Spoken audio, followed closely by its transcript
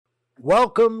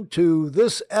Welcome to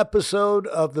this episode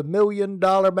of the $1 Million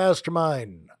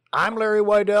Mastermind. I'm Larry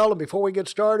Weidel, and before we get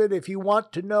started, if you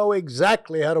want to know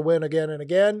exactly how to win again and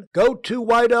again, go to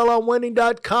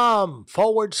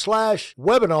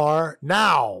weidelonwinning.com/webinar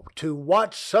now to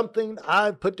watch something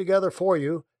I've put together for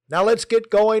you. Now let's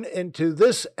get going into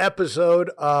this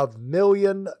episode of $1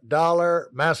 Million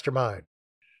Mastermind.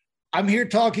 I'm here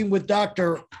talking with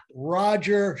Dr.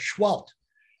 Roger Schwelt.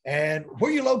 And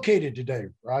where are you located today,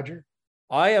 Roger?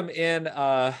 I am in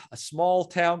a small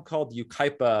town called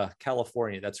Yucaipa,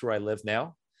 California. That's where I live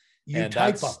now.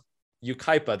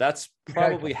 Yucaipa. That's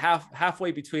probably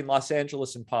halfway between Los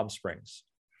Angeles and Palm Springs.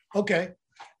 Okay.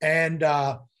 And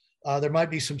there might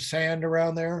be some sand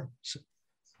around there.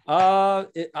 I'm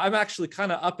actually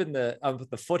kind of up in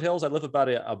the foothills. I live about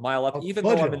a mile up, even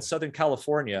though I'm in Southern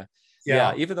California.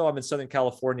 Yeah, even though I'm in Southern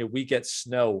California, we get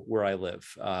snow where I live.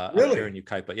 Really? Up here in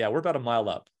Yucaipa. Yeah, we're about a mile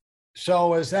up.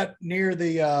 So is that near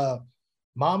the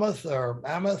Mammoth or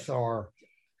Mammoth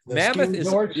is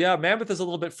resort? Yeah, Mammoth is a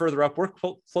little bit further up. We're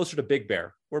closer to Big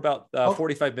Bear. We're about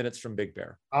 45 minutes from Big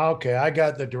Bear. Okay, I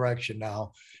got the direction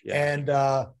now. Yeah.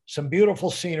 And some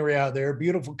beautiful scenery out there,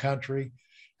 beautiful country.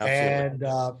 Absolutely.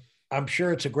 And I'm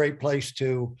sure it's a great place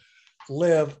to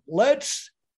live.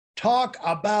 Let's talk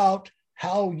about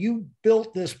how you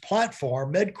built this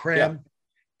platform, MedCram,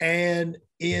 and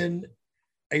in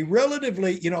a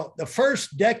relatively, the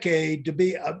first decade to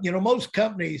be, most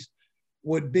companies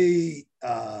would be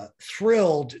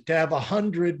thrilled to have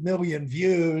 100 million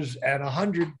views and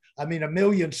 1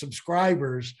 million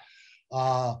subscribers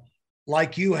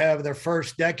like you have their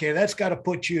first decade. That's got to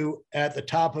put you at the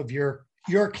top of your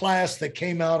class that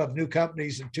came out of new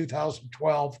companies in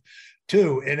 2012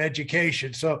 too in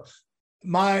education. So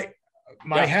my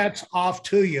hat's off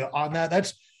to you on that.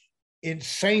 That's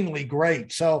insanely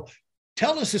great. So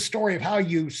tell us the story of how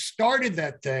you started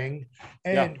that thing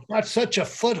and got such a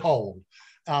foothold.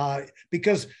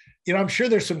 Because, I'm sure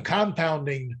there's some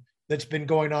compounding that's been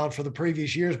going on for the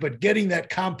previous years, but getting that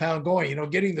compound going,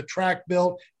 getting the track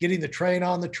built, getting the train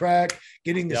on the track,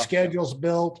 getting the schedules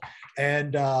built.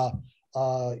 And,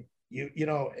 and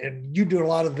you do a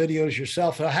lot of videos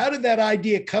yourself. So how did that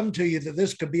idea come to you that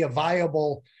this could be a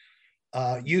viable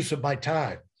use of my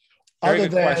time? Very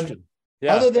good question.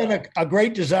 Yeah. Other than a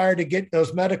great desire to get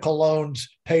those medical loans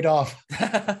paid off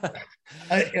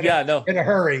in a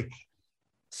hurry.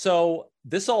 So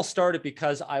this all started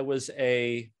because I was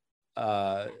a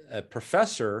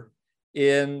professor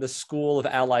in the School of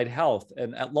Allied Health.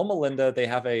 And at Loma Linda, they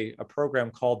have a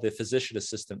program called the Physician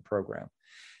Assistant Program.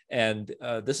 And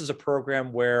this is a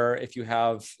program where if you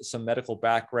have some medical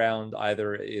background,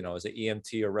 either as an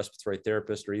EMT or respiratory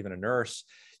therapist or even a nurse,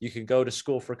 you can go to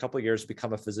school for a couple of years,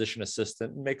 become a physician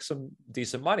assistant, and make some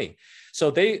decent money.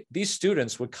 So these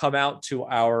students would come out to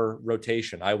our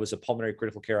rotation. I was a pulmonary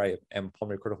critical care. I am a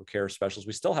pulmonary critical care specialist.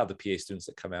 We still have the PA students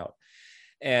that come out.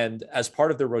 And as part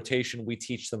of their rotation, we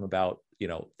teach them about,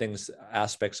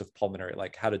 aspects of pulmonary,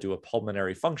 like how to do a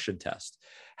pulmonary function test,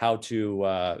 how to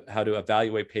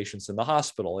evaluate patients in the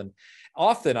hospital. And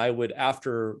often I would,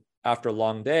 after a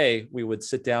long day, we would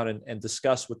sit down and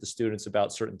discuss with the students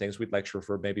about certain things. We'd lecture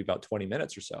for maybe about 20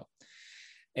 minutes or so.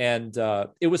 And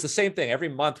it was the same thing. Every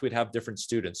month we'd have different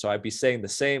students. So I'd be saying the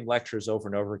same lectures over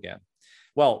and over again.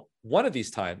 Well, one of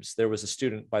these times there was a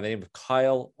student by the name of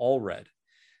Kyle Allred.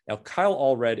 Now, Kyle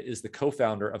Allred is the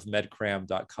co-founder of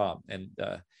MedCram.com. And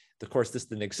of course, this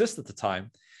didn't exist at the time,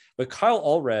 but Kyle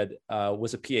Allred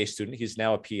was a PA student. He's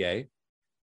now a PA.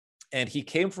 And he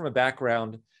came from a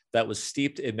background that was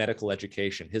steeped in medical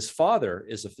education. His father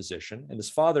is a physician, and his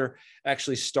father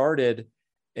actually started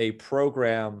a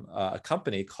program, a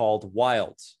company called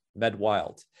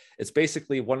MedWild. It's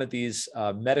basically one of these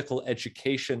medical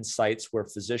education sites where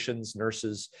physicians,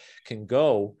 nurses can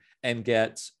go and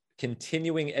get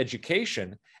continuing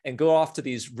education and go off to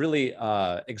these really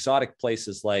exotic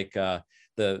places like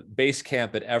the base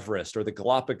camp at Everest or the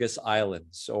Galapagos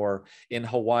Islands or in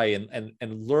Hawaii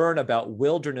and learn about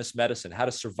wilderness medicine, how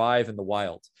to survive in the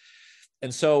wild.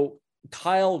 And so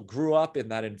Kyle grew up in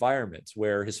that environment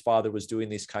where his father was doing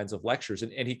these kinds of lectures.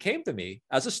 And he came to me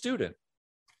as a student.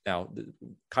 Now,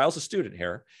 Kyle's a student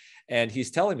here. And he's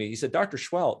telling me, he said, Dr.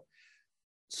 Schwelt,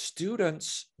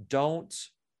 students don't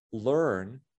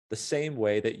learn the same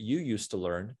way that you used to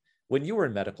learn when you were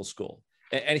in medical school.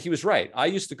 And he was right. I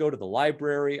used to go to the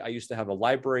library. I used to have a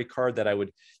library card that I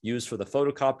would use for the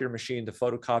photocopier machine to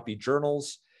photocopy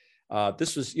journals.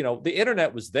 This was, the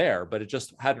internet was there, but it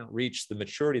just hadn't reached the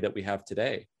maturity that we have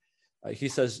today. He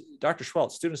says, Dr.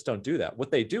 Schwelt, students don't do that.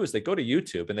 What they do is they go to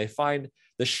YouTube and they find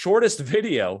the shortest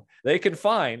video they can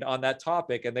find on that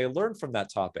topic, and they learn from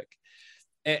that topic.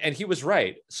 And he was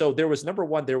right. So there was, number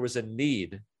one, there was a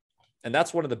need. And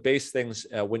that's one of the base things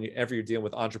whenever you're dealing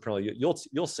with entrepreneurial,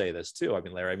 you'll say this too. I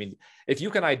mean, Larry, I mean, if you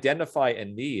can identify a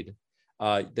need,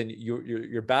 then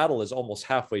your battle is almost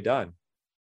halfway done.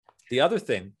 The other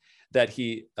thing that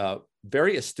he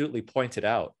very astutely pointed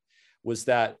out was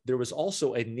that there was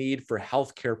also a need for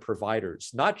healthcare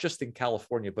providers, not just in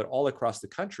California, but all across the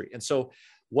country. And so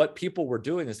what people were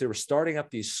doing is they were starting up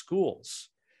these schools,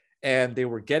 and they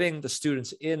were getting the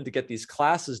students in to get these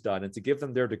classes done and to give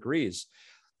them their degrees.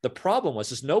 The problem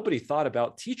was nobody thought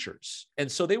about teachers.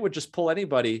 And so they would just pull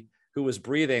anybody who was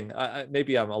breathing.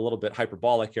 Maybe I'm a little bit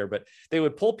hyperbolic here, but they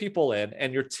would pull people in,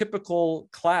 and your typical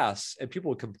class, and people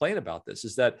would complain about this,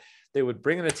 is that they would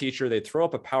bring in a teacher, they'd throw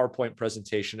up a PowerPoint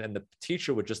presentation, and the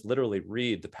teacher would just literally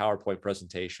read the PowerPoint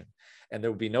presentation, and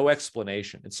there would be no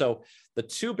explanation. And so the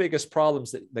two biggest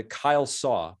problems that Kyle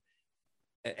saw,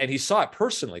 and he saw it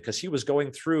personally because he was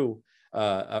going through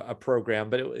a program,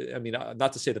 but I mean,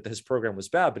 not to say that his program was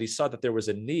bad, but he saw that there was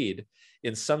a need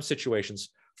in some situations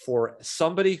for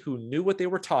somebody who knew what they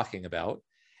were talking about,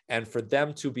 and for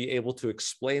them to be able to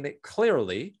explain it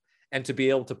clearly and to be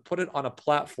able to put it on a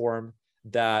platform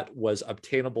that was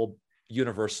obtainable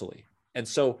universally. And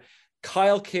so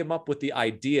Kyle came up with the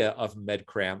idea of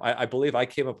MedCram. I believe I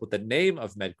came up with the name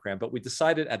of MedCram, but we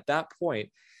decided at that point,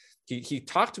 he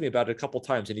talked to me about it a couple of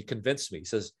times, and he convinced me. He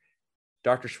says,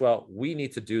 Dr. Schwell, we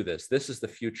need to do this. This is the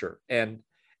future. And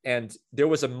there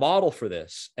was a model for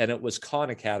this, and it was Khan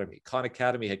Academy. Khan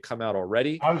Academy had come out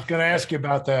already. I was going to ask you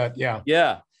about that. Yeah.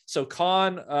 Yeah. So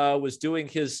Khan was doing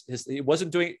he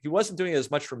wasn't doing it as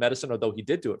much for medicine, although he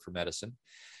did do it for medicine.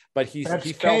 But he felt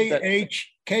that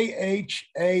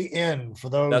KHAN for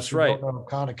those that's who right. don't know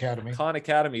Khan Academy. Khan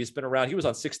Academy. He's been around. He was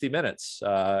on 60 Minutes. Yeah.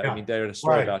 I mean, there's a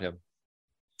story about him.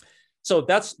 So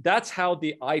that's how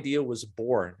the idea was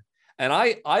born. And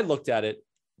I looked at it.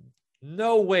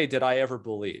 No way did I ever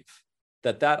believe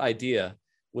that idea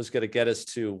was going to get us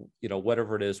to,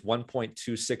 whatever it is,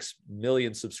 1.26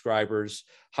 million subscribers,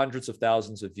 hundreds of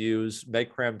thousands of views,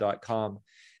 medcram.com.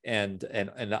 And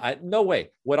no way.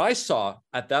 What I saw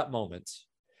at that moment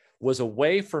was a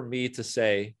way for me to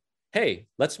say, hey,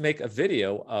 let's make a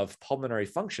video of pulmonary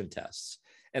function tests.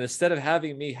 And instead of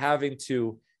having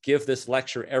to give this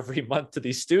lecture every month to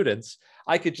these students,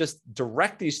 I could just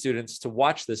direct these students to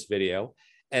watch this video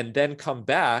and then come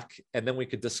back, and then we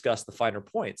could discuss the finer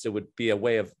points. It would be a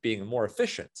way of being more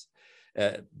efficient,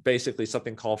 basically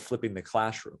something called flipping the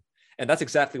classroom. And that's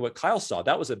exactly what Kyle saw.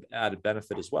 That was an added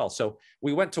benefit as well. So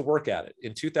we went to work at it.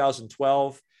 In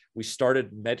 2012, we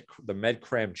started the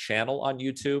MedCram channel on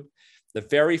YouTube. The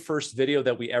very first video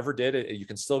that we ever did, you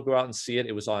can still go out and see it.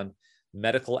 It was on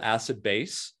medical acid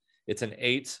base. It's an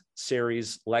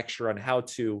 8-series lecture on how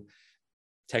to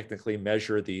technically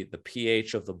measure the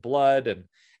pH of the blood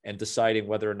and deciding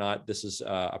whether or not this is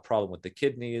a problem with the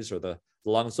kidneys or the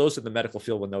lungs. Those in the medical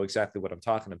field will know exactly what I'm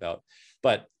talking about.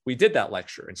 But we did that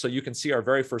lecture. And so you can see our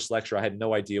very first lecture. I had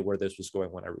no idea where this was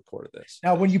going when I recorded this.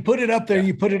 Now, when you put it up there,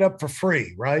 you put it up for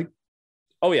free, right?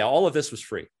 Oh, yeah. All of this was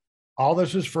free. All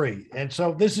this was free. And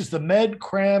so this is the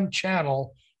MedCram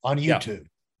channel on YouTube. Yeah,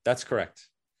 that's correct.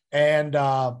 And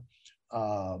so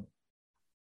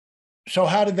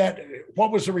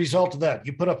what was the result of that?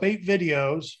 You put up 8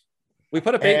 videos. We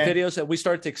put up 8 videos, and we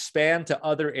started to expand to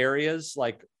other areas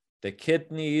like the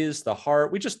kidneys, the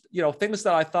heart. We just, things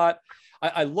that I thought,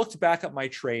 I looked back at my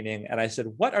training and I said,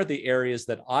 what are the areas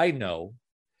that I know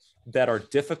that are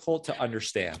difficult to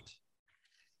understand?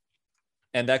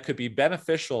 And that could be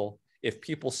beneficial if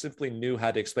people simply knew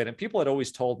how to explain it. People had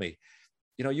always told me,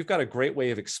 you've got a great way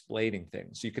of explaining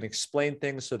things. You can explain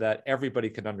things so that everybody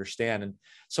can understand. And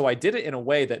so I did it in a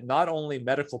way that not only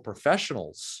medical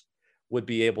professionals would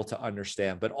be able to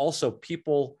understand, but also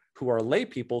people who are lay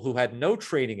people who had no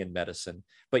training in medicine,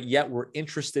 but yet were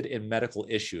interested in medical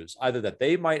issues, either that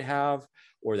they might have,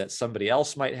 or that somebody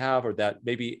else might have, or that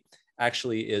maybe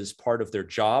actually is part of their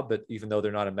job, but even though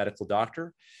they're not a medical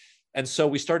doctor. And so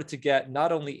we started to get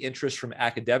not only interest from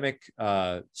academic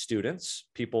students,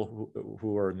 people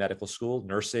who are in medical school,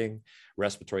 nursing,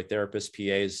 respiratory therapists,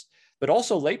 PAs, but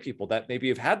also lay people that maybe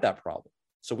have had that problem.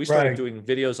 So we started doing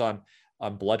videos on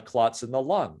blood clots in the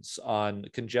lungs, on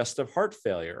congestive heart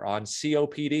failure, on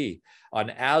COPD, on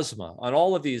asthma, on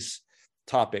all of these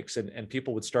topics. And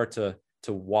people would start to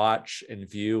watch and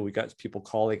view. We got people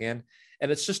calling in,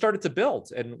 and it's just started to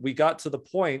build. And we got to the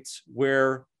point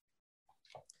where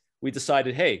we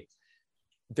decided, hey,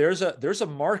 there's a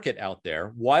market out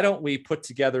there. Why don't we put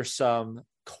together some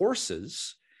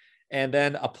courses and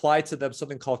then apply to them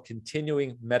something called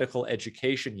continuing medical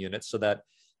education units, so that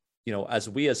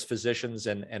as physicians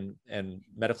and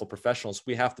medical professionals,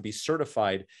 we have to be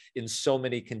certified in so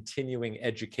many continuing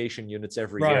education units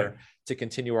every year to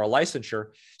continue our licensure.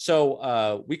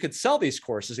 So we could sell these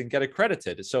courses and get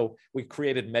accredited. So we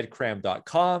created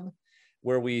medcram.com,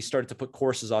 where we started to put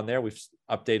courses on there. We've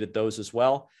updated those as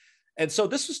well. And so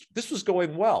this was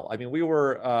going well. I mean, we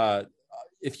were,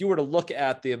 if you were to look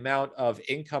at the amount of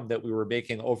income that we were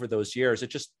making over those years, it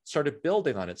just started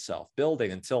building on itself,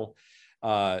 building until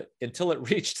it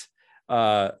reached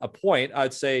a point.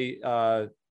 I'd say,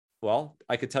 well,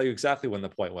 I could tell you exactly when the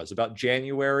point was, about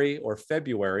January or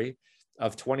February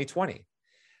of 2020.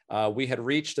 We had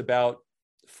reached about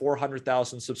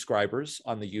 400,000 subscribers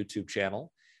on the YouTube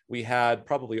channel. We had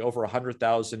probably over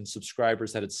 100,000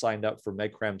 subscribers that had signed up for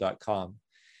medcram.com.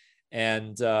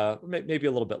 And maybe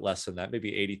a little bit less than that,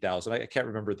 maybe 80,000. I can't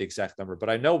remember the exact number, but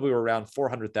I know we were around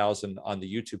 400,000 on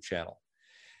the YouTube channel.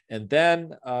 And then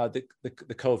the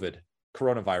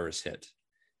coronavirus hit.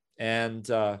 And,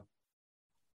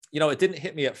 it didn't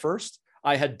hit me at first.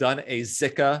 I had done a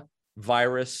Zika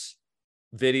virus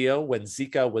video when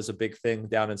Zika was a big thing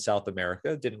down in South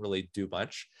America. Didn't really do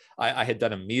much. I had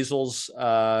done a measles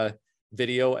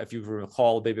video, if you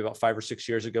recall, maybe about 5 or 6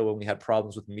 years ago when we had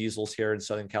problems with measles here in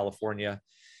Southern California.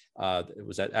 It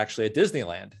was actually at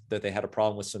Disneyland that they had a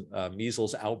problem with some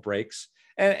measles outbreaks.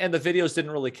 And the videos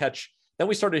didn't really catch. Then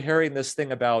we started hearing this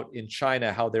thing about in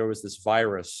China, how there was this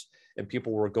virus and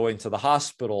people were going to the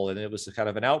hospital and it was a kind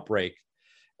of an outbreak.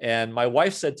 And my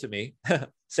wife said to me,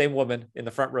 same woman in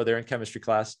the front row there in chemistry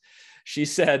class, she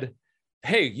said,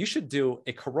 "Hey, you should do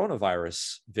a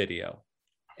coronavirus video."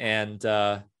 And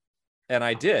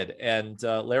I did. And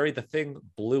Larry, the thing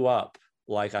blew up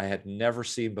like I had never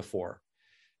seen before.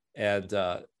 And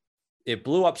it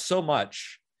blew up so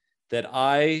much that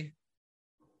I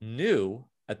knew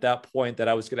at that point that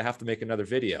I was going to have to make another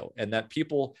video, and that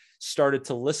people started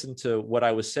to listen to what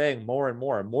I was saying more and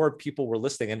more, and more people were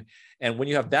listening. And when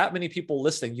you have that many people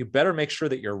listening, you better make sure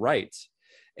that you're right.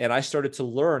 And I started to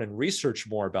learn and research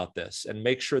more about this and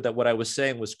make sure that what I was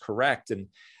saying was correct. And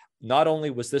not only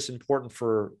was this important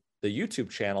for the YouTube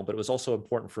channel, but it was also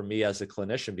important for me as a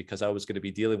clinician, because I was going to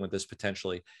be dealing with this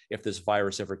potentially if this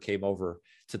virus ever came over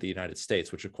to the United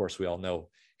States, which of course we all know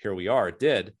here we are, it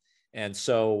did. And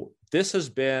so this has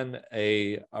been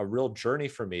a real journey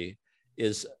for me,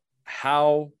 is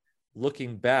how,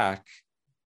 looking back,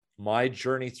 my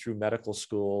journey through medical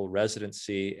school,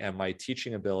 residency, and my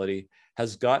teaching ability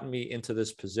has gotten me into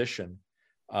this position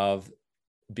of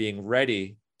being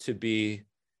ready to be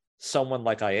someone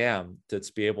like I am, to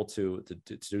be able to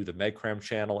do the MedCram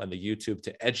channel and the YouTube,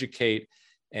 to educate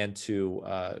and to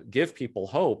give people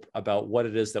hope about what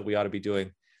it is that we ought to be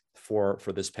doing for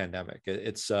this pandemic.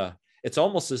 It's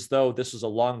almost as though this was a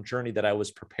long journey that I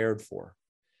was prepared for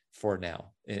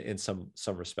now in some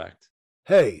respect.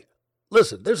 Hey,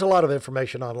 listen, there's a lot of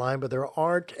information online, but there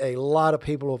aren't a lot of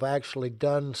people who have actually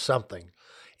done something.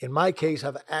 In my case,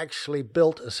 I've actually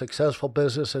built a successful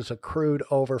business that's accrued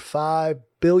over $5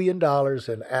 billion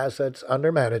in assets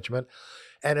under management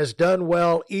and has done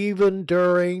well even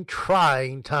during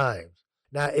trying times.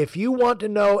 Now, if you want to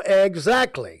know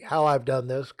exactly how I've done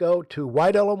this, go to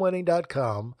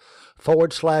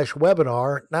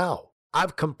whiteelmwinning.com/webinar now.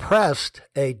 I've compressed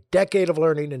a decade of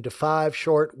learning into 5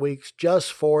 short weeks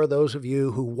just for those of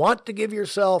you who want to give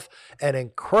yourself an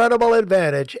incredible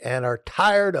advantage and are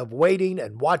tired of waiting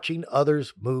and watching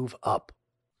others move up.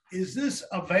 Is this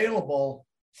available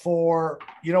for,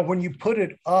 when you put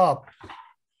it up? Of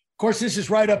course, this is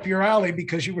right up your alley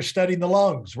because you were studying the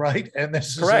lungs, right? And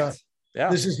this correct.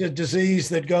 This is a disease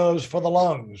that goes for the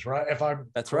lungs, right?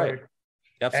 That's correct. Right.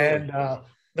 Absolutely. And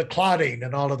the clotting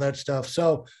and all of that stuff.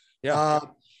 So,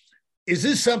 is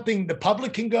this something the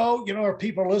public can go? Are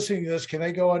people listening to this? Can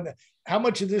they go on? How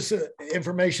much of this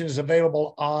information is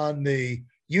available on the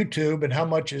YouTube, and how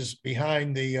much is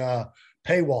behind the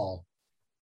paywall?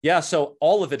 Yeah, so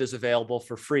all of it is available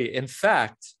for free. In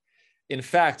fact,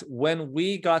 when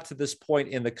we got to this point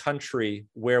in the country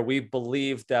where we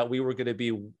believed that we were going to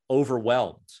be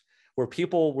overwhelmed, where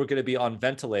people were going to be on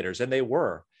ventilators, and they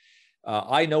were,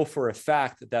 I know for a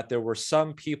fact that there were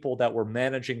some people that were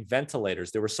managing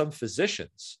ventilators. There were some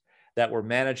physicians that were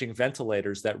managing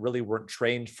ventilators that really weren't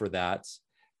trained for that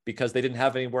because they didn't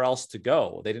have anywhere else to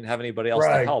go. They didn't have anybody else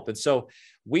to help. And so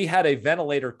we had a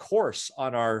ventilator course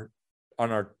on our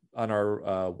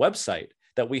website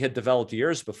that we had developed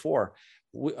years before.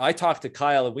 I talked to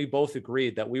Kyle and we both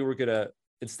agreed that we were going to,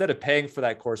 instead of paying for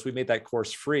that course, we made that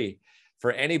course free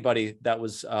for anybody that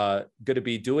was going to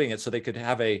be doing it, so they could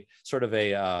have a sort of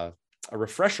a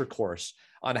refresher course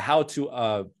on how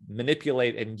to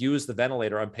manipulate and use the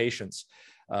ventilator on patients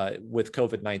with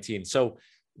COVID-19. So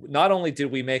not only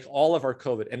did we make all of our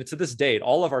COVID, and to this date,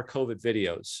 all of our COVID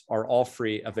videos are all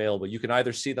free available. You can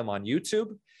either see them on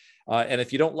YouTube, and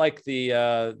if you don't like the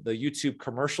YouTube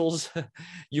commercials,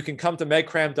 you can come to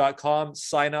medcram.com,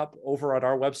 sign up over on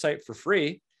our website for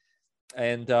free,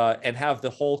 and have the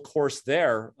whole course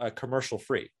there commercial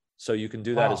free. So you can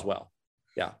do that as well.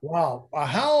 Yeah. Wow.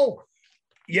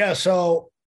 So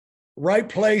right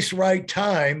place, right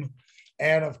time.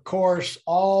 And of course,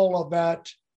 all of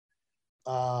that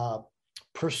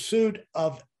pursuit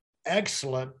of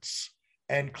excellence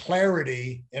and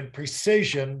clarity and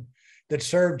precision that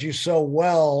served you so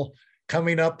well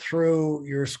coming up through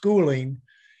your schooling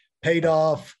paid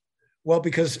off well,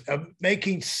 because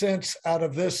making sense out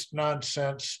of this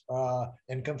nonsense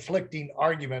and conflicting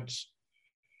arguments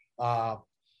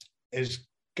is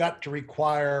got to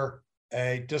require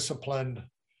a disciplined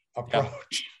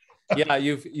approach. Yeah,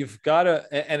 you've got to,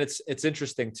 and it's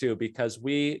interesting too, because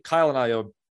Kyle and I are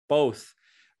both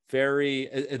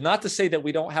very, not to say that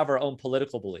we don't have our own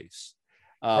political beliefs,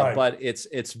 right.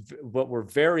 But we're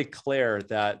very clear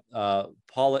that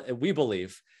we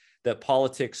believe that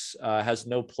politics has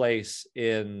no place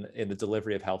in the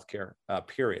delivery of healthcare,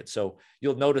 period. So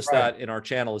you'll notice that in our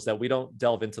channel is that we don't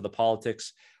delve into the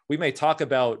politics. We may talk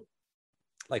about,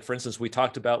 like, for instance, we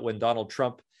talked about when Donald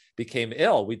Trump became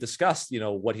ill. We discussed,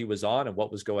 what he was on and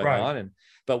what was going on,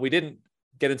 but we didn't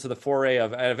get into the foray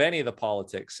of any of the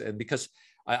politics. And because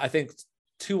I think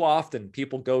too often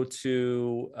people go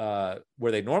to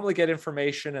where they normally get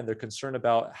information, and they're concerned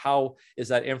about how is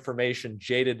that information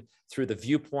jaded through the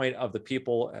viewpoint of the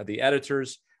people, the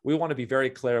editors. We want to be very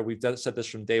clear. We've said this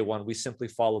from day one. We simply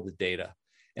follow the data,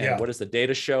 and what does the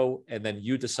data show? And then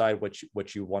you decide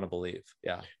what you want to believe.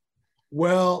 Yeah.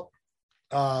 Well,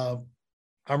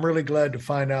 I'm really glad to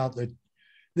find out that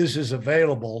this is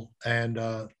available, and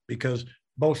because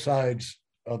both sides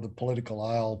of the political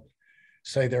aisle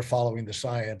say they're following the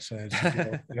science, and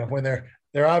it's, when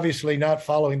they're obviously not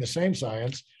following the same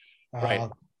science,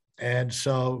 and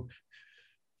so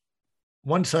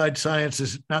one side science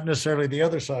is not necessarily the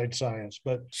other side science.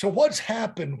 But so what's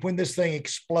happened when this thing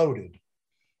exploded?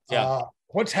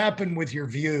 What's happened with your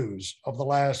views of the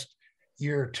last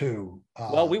year or two?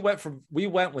 Well, we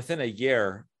went within a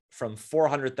year from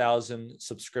 400,000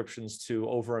 subscriptions to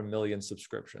over 1 million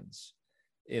subscriptions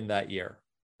in that year.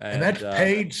 And that's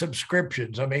paid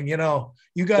subscriptions. I mean, you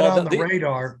got on the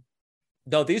radar.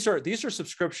 No, these are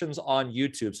subscriptions on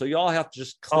YouTube. So you all have to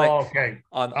just click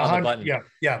on the button.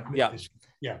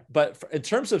 Yeah. But in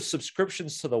terms of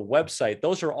subscriptions to the website,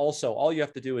 those are also, all you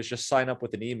have to do is just sign up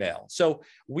with an email. So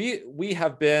we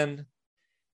have been,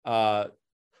 our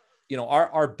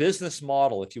business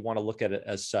model, if you want to look at it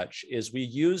as such, is we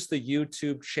use the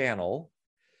YouTube channel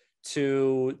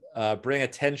to bring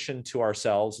attention to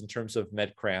ourselves in terms of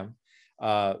MedCram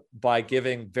by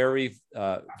giving very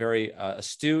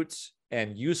astute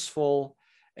and useful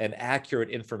and accurate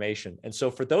information. And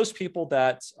so for those people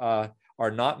that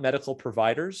are not medical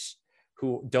providers,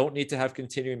 who don't need to have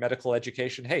continuing medical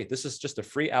education, hey, this is just a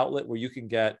free outlet where you can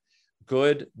get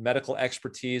good medical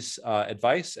expertise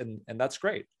advice, and that's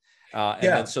great.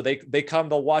 Then so they come,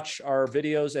 they'll watch our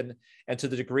videos, and to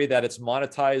the degree that it's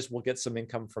monetized, we'll get some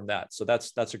income from that. So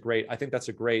that's a great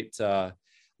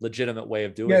legitimate way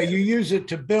of doing it. You use it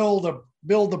to build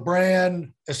the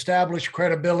brand, establish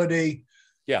credibility,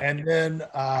 and then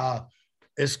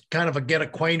it's kind of a get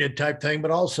acquainted type thing,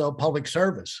 but also public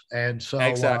service. And so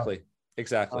exactly.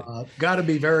 Got to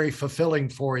be very fulfilling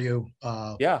for you.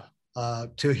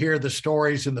 To hear the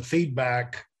stories and the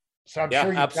feedback. So I'm sure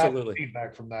you got the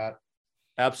feedback from that.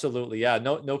 Absolutely. Yeah,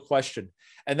 no question.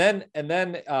 And then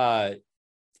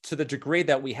to the degree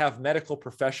that we have medical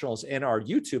professionals in our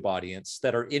YouTube audience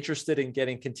that are interested in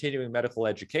getting continuing medical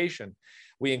education,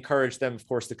 we encourage them, of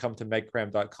course, to come to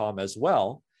medcram.com as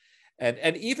well.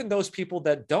 And even those people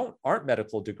that aren't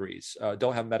medical degrees,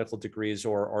 don't have medical degrees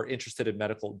or are interested in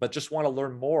medical, but just want to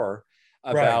learn more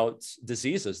about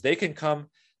diseases, they can come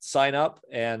sign up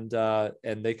and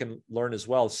they can learn as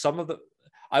well.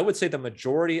 I would say the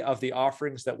majority of the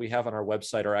offerings that we have on our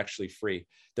website are actually free.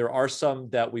 There are some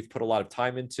that we've put a lot of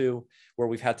time into, where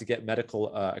we've had to get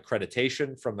medical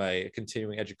accreditation from a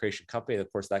continuing education company.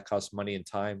 Of course, that costs money and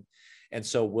time. And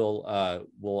so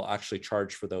we'll actually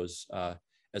charge for those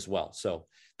as well. So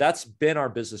that's been our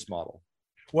business model.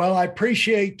 Well, I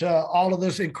appreciate all of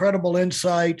this incredible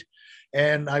insight,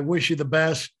 and I wish you the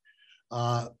best.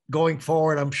 Going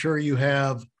forward, I'm sure you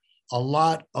have a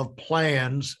lot of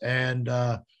plans, and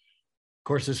of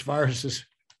course, this virus is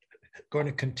going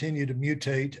to continue to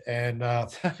mutate, and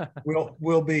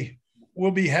we'll be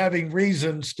we'll be having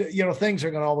reasons to, things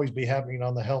are going to always be happening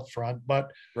on the health front,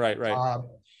 but right.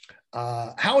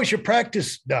 How is your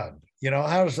practice done?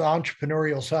 How's the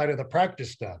entrepreneurial side of the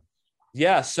practice done?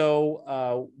 Yeah.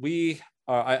 So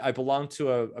I belong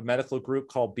to a medical group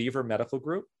called Beaver Medical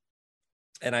Group.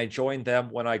 And I joined them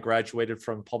when I graduated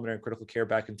from pulmonary and critical care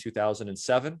back in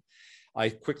 2007. I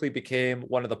quickly became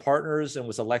one of the partners and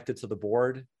was elected to the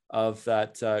board of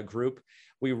that group.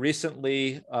 We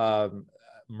recently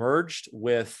merged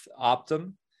with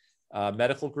Optum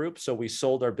Medical Group. So we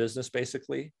sold our business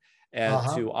basically and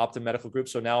to Optum Medical Group.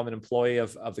 So now I'm an employee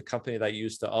of the company that I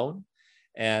used to own.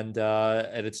 And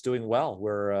it's doing well.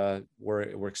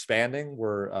 We're expanding.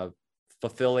 We're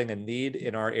fulfilling a need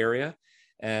in our area.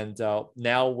 And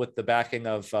now with the backing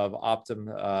of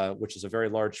Optum, which is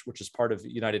which is part of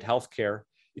United Health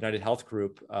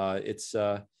Group, it's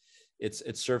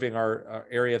serving our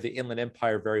area of the Inland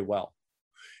Empire very well.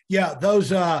 Yeah,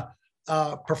 those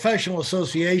professional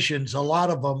associations, a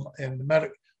lot of them in the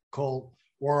medical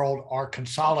world are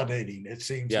consolidating, it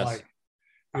seems like,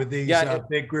 with these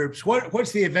big groups.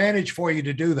 What's the advantage for you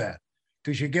to do that?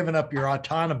 Because you're giving up your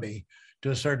autonomy to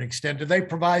a certain extent. Do they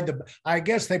provide I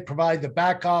guess they provide the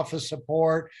back office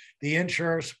support, the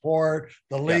insurance support,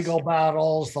 the legal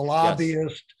battles, the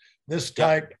lobbyist,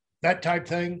 that type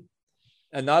thing?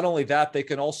 And not only that, they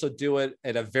can also do it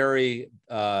at a very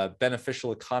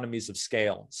beneficial economies of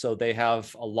scale. So they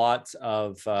have a lot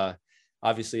of,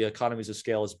 obviously economies of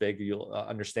scale is big, you'll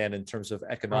understand in terms of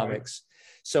economics.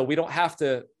 Right. So we don't have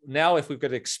to, now if we've got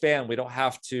to expand, we don't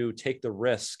have to take the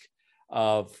risk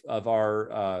of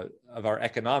our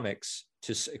economics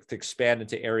to expand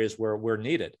into areas where we're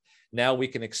needed. Now we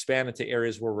can expand into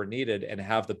areas where we're needed and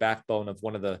have the backbone of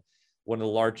one of the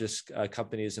largest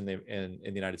companies in the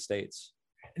United States.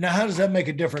 Now, how does that make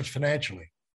a difference financially?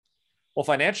 Well,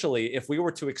 financially, if we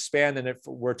were to expand and if it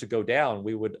were to go down,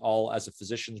 we would all, as a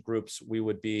physicians groups, we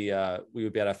would be at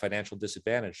a financial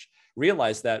disadvantage.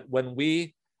 Realize that when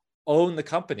we own the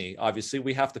company, obviously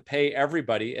we have to pay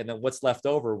everybody, and then what's left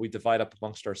over we divide up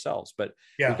amongst ourselves. But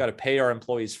we've got to pay our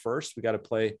employees first. We got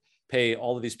to pay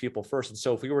all of these people first. And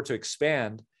so if we were to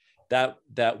expand,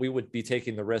 that we would be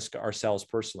taking the risk ourselves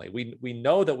personally. We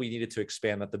know that we needed to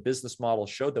expand, that the business model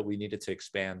showed that we needed to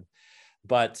expand,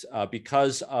 but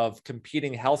because of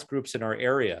competing health groups in our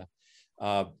area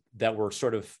that were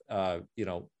sort of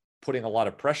putting a lot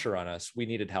of pressure on us, we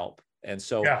needed help. And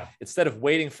so instead of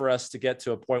waiting for us to get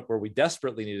to a point where we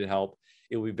desperately needed help,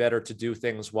 it would be better to do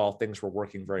things while things were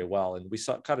working very well. And we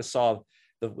kind of saw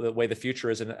the way the future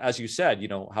is. And as you said,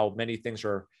 how many things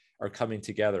are coming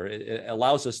together. It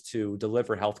allows us to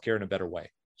deliver healthcare in a better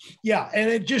way. Yeah. And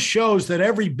it just shows that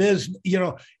every business,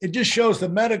 it just shows the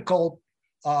medical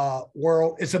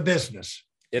world is a business.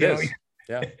 It is.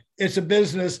 Yeah. It's a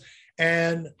business.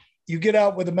 And you get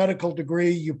out with a medical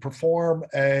degree, you perform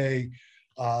a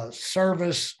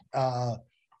service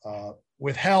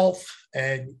with health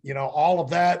and all of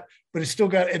that, but it's still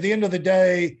got, at the end of the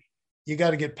day, you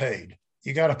got to get paid.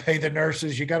 You got to pay the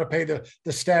nurses, you got to pay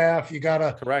the staff, you got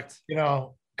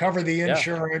to cover the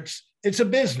insurance. It's a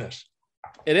business.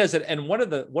 It is. And one of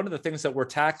the things that we're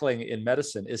tackling in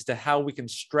medicine is to how we can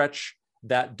stretch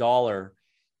that dollar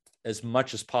as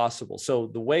much as possible. So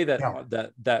the way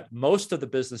that most of the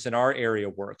business in our area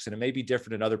works, and it may be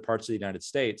different in other parts of the United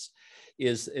States,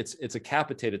 is it's a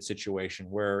capitated situation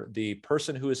where the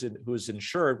person who is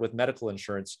insured with medical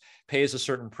insurance pays a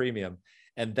certain premium,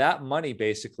 and that money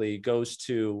basically goes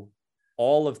to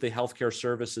all of the healthcare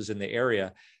services in the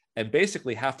area, and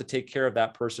basically have to take care of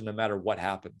that person no matter what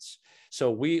happens.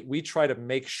 So we try to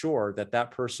make sure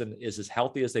that person is as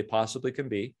healthy as they possibly can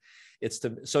be.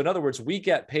 So in other words, we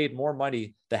get paid more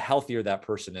money the healthier that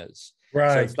person is.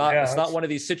 Right. So it's not one of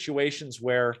these situations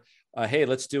where, hey,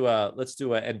 let's do an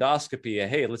endoscopy.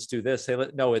 Hey, let's do this.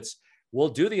 We'll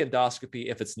do the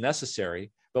endoscopy if it's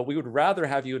necessary, but we would rather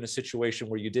have you in a situation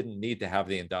where you didn't need to have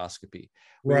the endoscopy.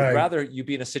 We would rather you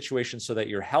be in a situation so that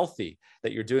you're healthy,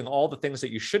 that you're doing all the things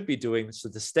that you should be doing, so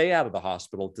to stay out of the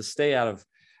hospital, to stay out of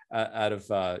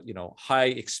high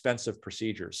expensive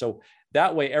procedures. So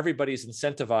that way everybody's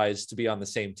incentivized to be on the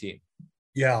same team.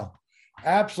 Yeah,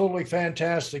 absolutely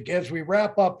fantastic. As we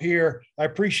wrap up here, I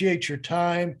appreciate your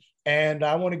time, and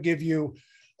I want to give you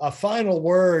a final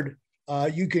word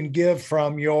you can give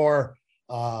from your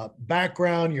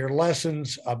background, your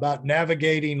lessons about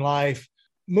navigating life,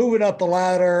 moving up the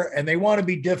ladder, and they want to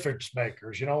be difference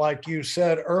makers. Like you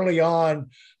said early on,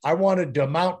 I wanted to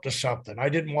amount to something. I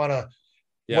didn't want to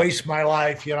waste my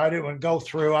life. I didn't want to go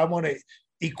through. I want to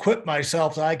equip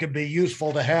myself so I could be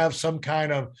useful to have some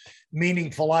kind of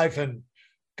meaningful life. And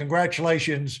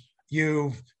congratulations,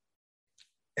 you've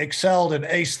excelled and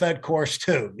aced that course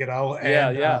too, you know,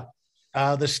 and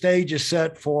the stage is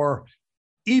set for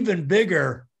even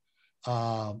bigger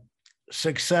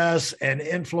success and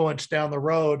influence down the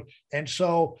road. And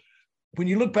so when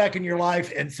you look back in your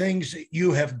life and things that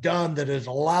you have done that has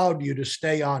allowed you to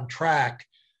stay on track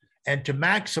and to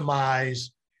maximize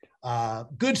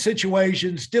good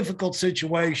situations, difficult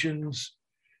situations,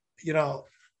 you know,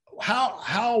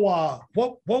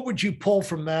 what would you pull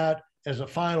from that as a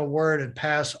final word and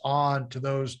pass on to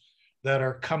those that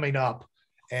are coming up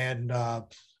and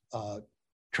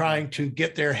trying to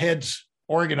get their heads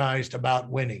organized about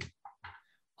winning?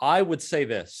 I would say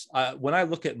this. When I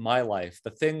look at my life,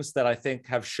 the things that I think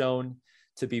have shown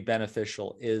to be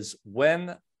beneficial is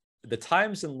when the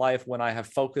times in life when I have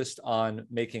focused on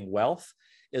making wealth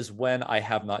is when I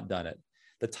have not done it.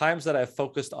 The times that I've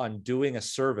focused on doing a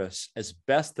service as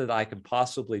best that I can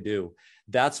possibly do,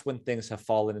 that's when things have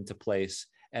fallen into place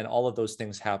and all of those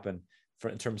things happen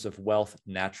in terms of wealth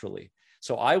naturally.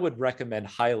 So I would recommend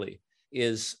highly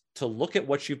is to look at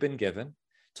what you've been given,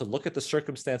 to look at the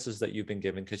circumstances that you've been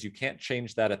given, because you can't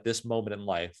change that at this moment in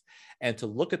life, and to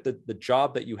look at the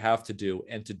job that you have to do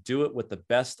and to do it with the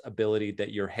best ability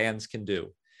that your hands can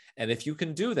do. And if you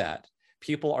can do that,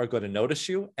 people are going to notice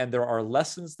you, and there are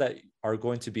lessons that are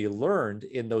going to be learned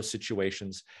in those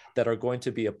situations that are going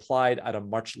to be applied at a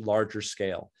much larger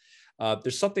scale.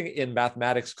 There's something in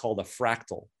mathematics called a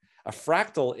fractal. A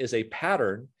fractal is a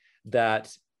pattern that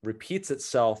repeats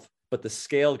itself, but the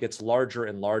scale gets larger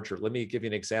and larger. Let me give you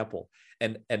an example.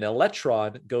 An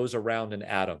electron goes around an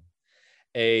atom.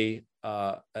 A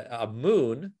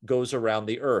moon goes around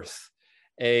the Earth.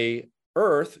 A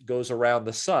Earth goes around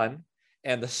the sun,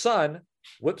 and the sun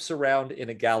whips around in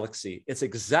a galaxy. It's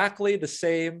exactly the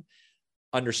same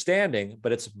understanding,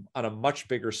 but it's on a much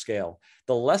bigger scale.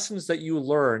 The lessons that you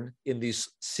learn in these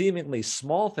seemingly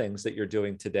small things that you're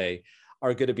doing today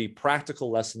are going to be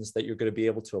practical lessons that you're going to be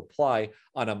able to apply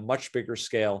on a much bigger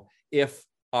scale if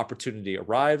opportunity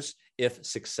arrives, if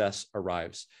success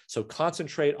arrives. So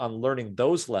concentrate on learning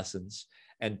those lessons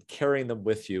and carrying them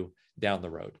with you down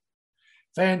the road.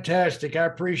 Fantastic. I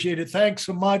appreciate it. Thanks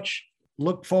so much.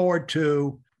 Look forward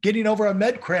to getting over on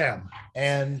MedCram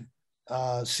and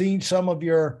seeing some of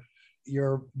your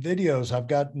videos. I've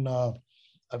gotten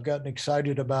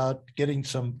excited about getting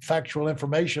some factual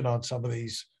information on some of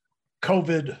these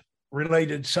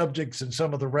COVID-related subjects and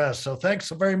some of the rest. So thanks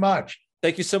so very much.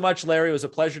 Thank you so much, Larry. It was a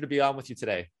pleasure to be on with you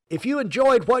today. If you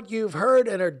enjoyed what you've heard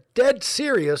and are dead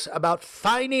serious about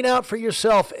finding out for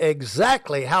yourself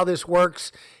exactly how this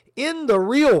works in the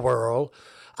real world,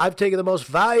 I've taken the most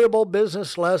valuable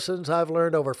business lessons I've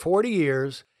learned over 40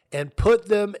 years and put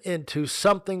them into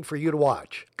something for you to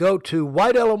watch. Go to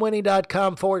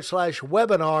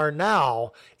WhiteElmWinning.com/webinar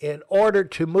now in order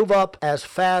to move up as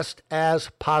fast as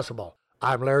possible.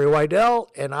 I'm Larry Weidel,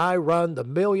 and I run the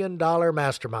 $1 Million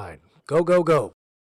Mastermind. Go, go, go.